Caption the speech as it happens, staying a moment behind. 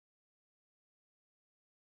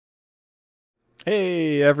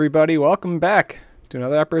Hey everybody, welcome back to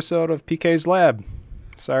another episode of PK's Lab.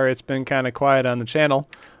 Sorry it's been kind of quiet on the channel.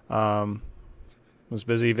 Was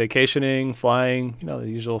busy vacationing, flying, the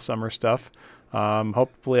usual summer stuff.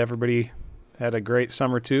 Hopefully everybody had a great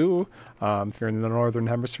summer too. If you're in the northern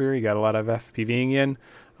hemisphere, you got a lot of FPVing in.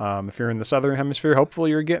 If you're in the southern hemisphere, hopefully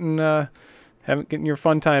you're getting your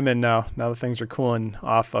fun time in now. Now that things are cooling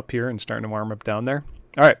off up here and starting to warm up down there.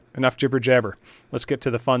 All right, enough jibber jabber. Let's get to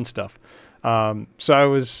the fun stuff. So I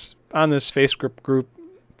was on this Facebook group,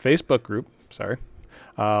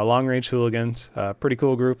 Long Range Hooligans, pretty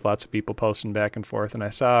cool group, lots of people posting back and forth, and I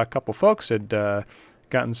saw a couple folks had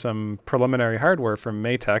gotten some preliminary hardware from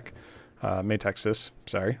Mateksys,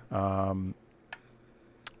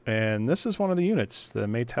 and this is one of the units, the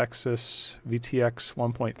Mateksys VTX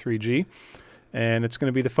 1.3G, and it's going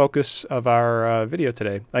to be the focus of our video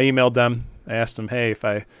today. I emailed them, I asked them, hey, if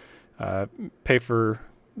I pay for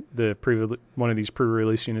one of these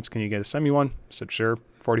pre-release units, can you get a semi one? I said sure,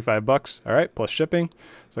 $45. All right, plus shipping.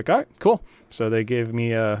 It's like, all right, cool. So they gave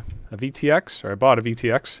me a VTX, or I bought a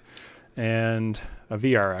VTX and a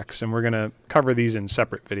VRX, and we're gonna cover these in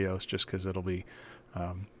separate videos just because it'll be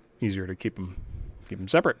easier to keep them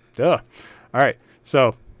separate. Duh. All right.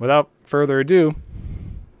 So without further ado,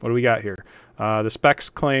 what do we got here? The specs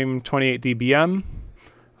claim 28 dBm,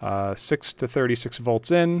 6 to 36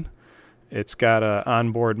 volts in. It's got an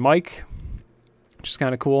onboard mic, which is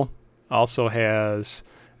kind of cool. Also has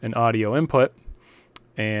an audio input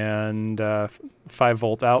and 5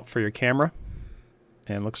 volt out for your camera.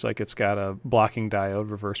 And looks like it's got a blocking diode,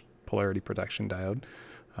 reverse polarity protection diode.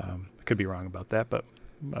 I could be wrong about that, but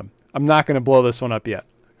I'm not going to blow this one up yet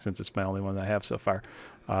since it's my only one that I have so far.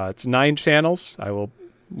 It's 9 channels. We'll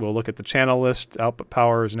look at the channel list, output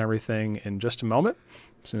powers, and everything in just a moment,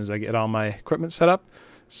 as soon as I get all my equipment set up.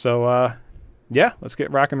 So, yeah, let's get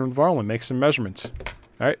rocking and rolling, make some measurements.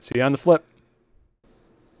 All right, see you on the flip.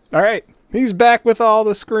 All right, he's back with all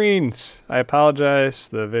the screens. I apologize.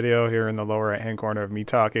 The video here in the lower right-hand corner of me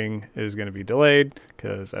talking is going to be delayed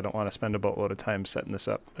because I don't want to spend a boatload of time setting this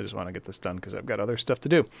up. I just want to get this done because I've got other stuff to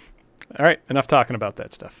do. All right, enough talking about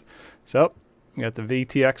that stuff. So, you got the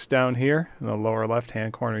VTX down here in the lower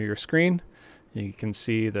left-hand corner of your screen. You can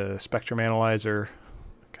see the spectrum analyzer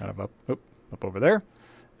kind of up over there.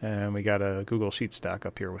 And we got a Google Sheet stack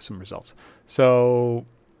up here with some results. So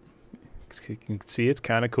you can see it's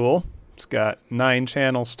kind of cool. It's got 9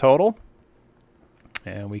 channels total.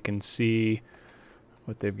 And we can see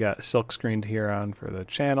what they've got silk screened here on for the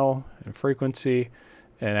channel and frequency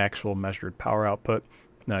and actual measured power output.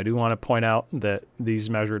 Now I do want to point out that these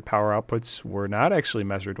measured power outputs were not actually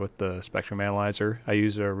measured with the spectrum analyzer. I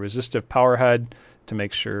use a resistive power head to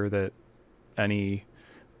make sure that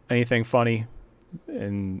anything funny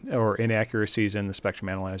or inaccuracies in the spectrum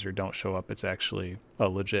analyzer don't show up. It's actually a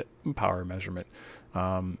legit power measurement.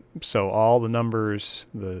 So all the numbers,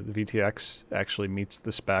 the VTX actually meets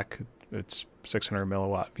the spec. It's 600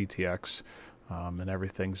 milliwatt VTX, and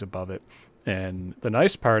everything's above it. And the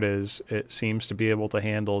nice part is it seems to be able to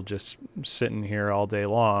handle just sitting here all day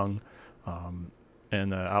long,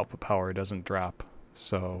 and the output power doesn't drop.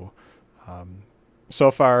 So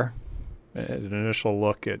so far, an initial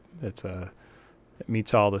look, it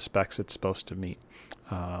meets all the specs it's supposed to meet.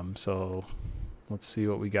 So let's see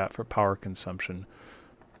what we got for power consumption.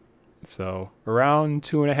 So around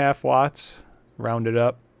 2.5 watts, rounded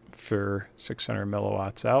up for 600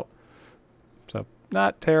 milliwatts out. So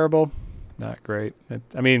not terrible, not great.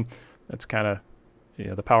 That's kind of,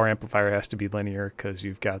 the power amplifier has to be linear because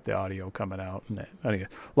you've got the audio coming out. And anyway,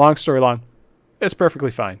 long story long, it's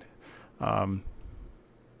perfectly fine.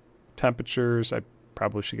 Temperatures, I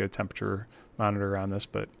probably should get a temperature monitor on this,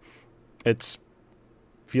 but it's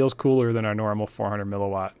feels cooler than our normal 400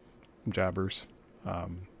 milliwatt jobbers.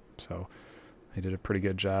 So they did a pretty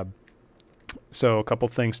good job. So a couple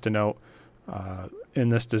things to note. In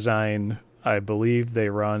this design, I believe they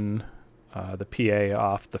run the PA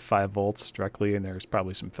off the 5 volts directly, and there's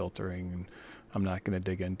probably some filtering, and I'm not going to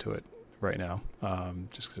dig into it right now,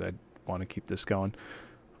 just because I want to keep this going.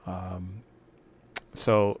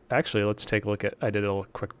 So actually, let's take a look at, I did a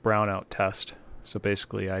quick brownout test. So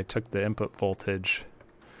basically, I took the input voltage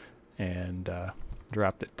and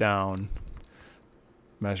dropped it down,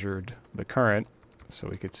 measured the current so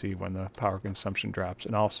we could see when the power consumption drops,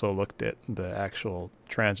 and also looked at the actual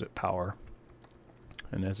transmit power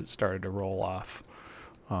and as it started to roll off,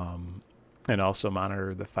 and also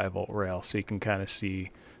monitor the 5 volt rail, so you can kind of see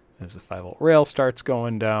as the 5 volt rail starts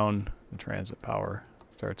going down, the transmit power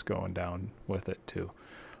starts going down with it too.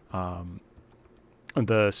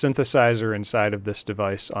 The synthesizer inside of this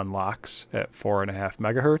device unlocks at 4.5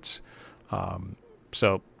 megahertz.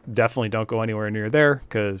 So definitely don't go anywhere near there,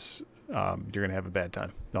 because you're going to have a bad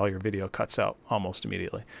time. All your video cuts out almost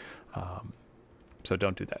immediately. So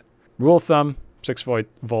don't do that. Rule of thumb, 6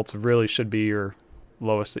 volts really should be your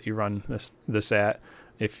lowest that you run this at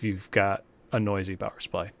if you've got a noisy power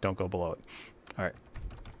supply. Don't go below it. All right.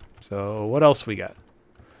 So what else we got?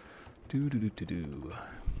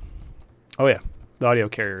 Oh yeah, the audio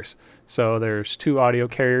carriers. So there's 2 audio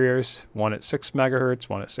carriers, one at 6 megahertz,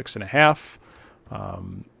 one at 6.5.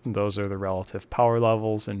 Those are the relative power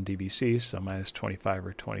levels in DBC, so minus 25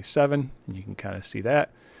 or 27, and you can kind of see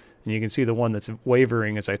that. And you can see the one that's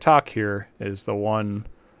wavering as I talk here is the one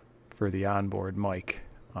for the onboard mic.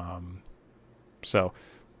 So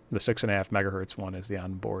the 6.5 megahertz one is the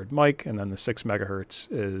onboard mic, and then the 6 megahertz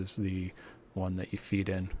is the one that you feed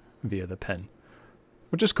in via the pin,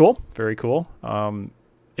 which is cool, very cool.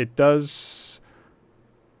 It does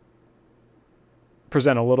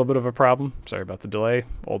present a little bit of a problem. Sorry about the delay,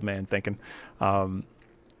 old man thinking. A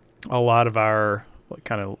lot of our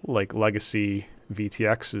kind of like legacy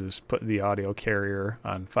VTXs put the audio carrier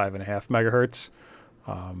on 5.5 megahertz.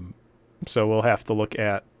 So we'll have to look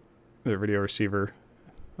at the video receiver.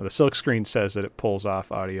 The silk screen says that it pulls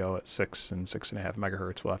off audio at 6 and 6.5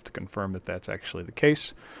 megahertz. We'll have to confirm that that's actually the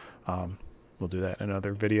case. We'll do that in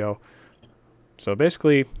another video. So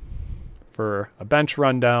basically, for a bench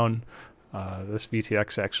rundown, this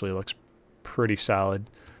VTX actually looks pretty solid.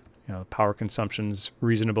 You know, the power consumption's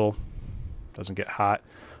reasonable, doesn't get hot.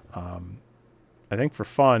 I think for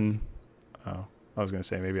fun, I was going to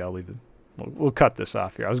say maybe I'll leave it. We'll cut this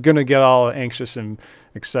off here. I was going to get all anxious and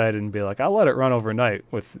excited and be like, I'll let it run overnight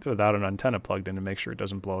without an antenna plugged in to make sure it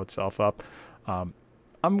doesn't blow itself up. I'm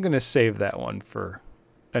going to save that one for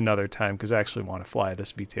another time because I actually want to fly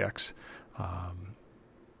this VTX.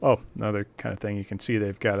 Oh, another kind of thing you can see,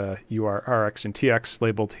 they've got a RX and TX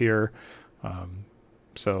labeled here.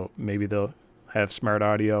 So maybe they'll have smart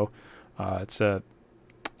audio. It's a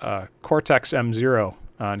Cortex M0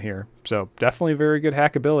 on here. So definitely very good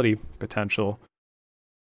hackability potential.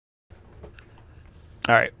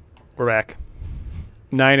 All right, we're back.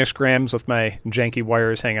 9-ish grams with my janky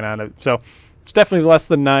wires hanging on it. So it's definitely less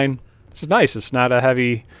than 9. This is nice. It's not a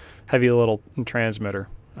heavy little transmitter.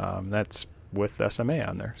 That's with SMA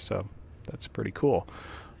on there. So that's pretty cool.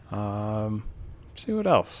 See what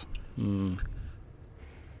else.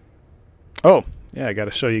 Oh, yeah, I got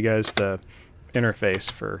to show you guys the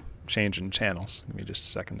interface for changing channels. Give me just a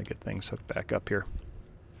second to get things hooked back up here.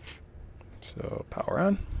 So power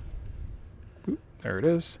on. Oop, there it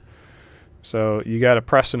is. So you got to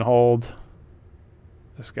press and hold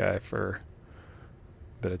this guy for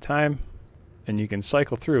a bit of time, and you can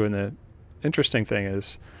cycle through. And the interesting thing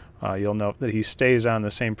is you'll note that he stays on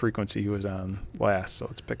the same frequency he was on last. So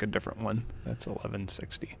let's pick a different one. That's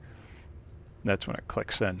 1160. That's when it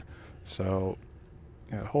clicks in. So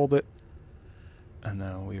you got to hold it. And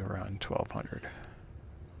then we were on 1200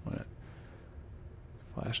 when it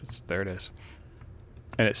flashes. There it is.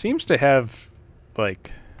 And it seems to have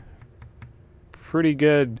like pretty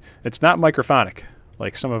good, it's not microphonic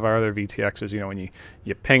like some of our other VTXs. You know, when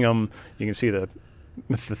you ping them, you can see the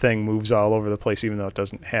thing moves all over the place, even though it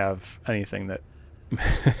doesn't have anything that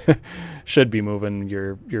should be moving.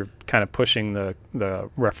 You're kind of pushing the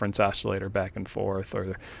reference oscillator back and forth,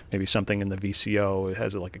 or maybe something in the VCO. It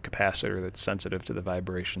has like a capacitor that's sensitive to the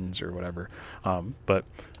vibrations or whatever. But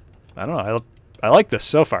I don't know. I like this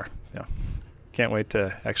so far. Yeah, can't wait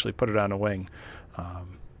to actually put it on a wing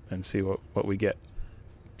and see what we get.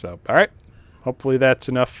 So all right, hopefully that's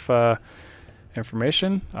enough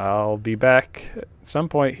information. I'll be back at some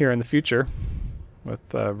point here in the future with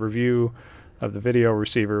a review of the video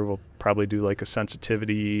receiver. We'll probably do like a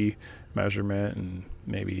sensitivity measurement and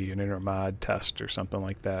maybe an intermod test or something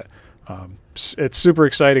like that. It's super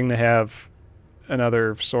exciting to have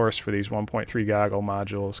another source for these 1.3 goggle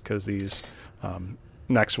modules, because these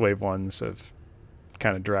next wave ones have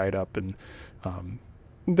kind of dried up, and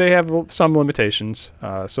they have some limitations.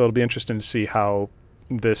 So it'll be interesting to see how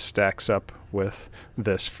this stacks up with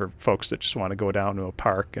this for folks that just want to go down to a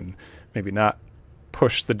park and maybe not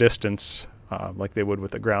push the distance like they would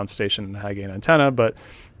with a ground station and high gain antenna. But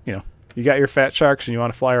you know, you got your fat sharks and you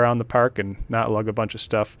want to fly around the park and not lug a bunch of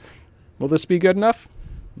stuff. Will this be good enough?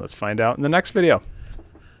 Let's find out in the next video.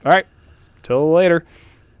 All right, till later.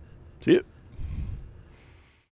 See you.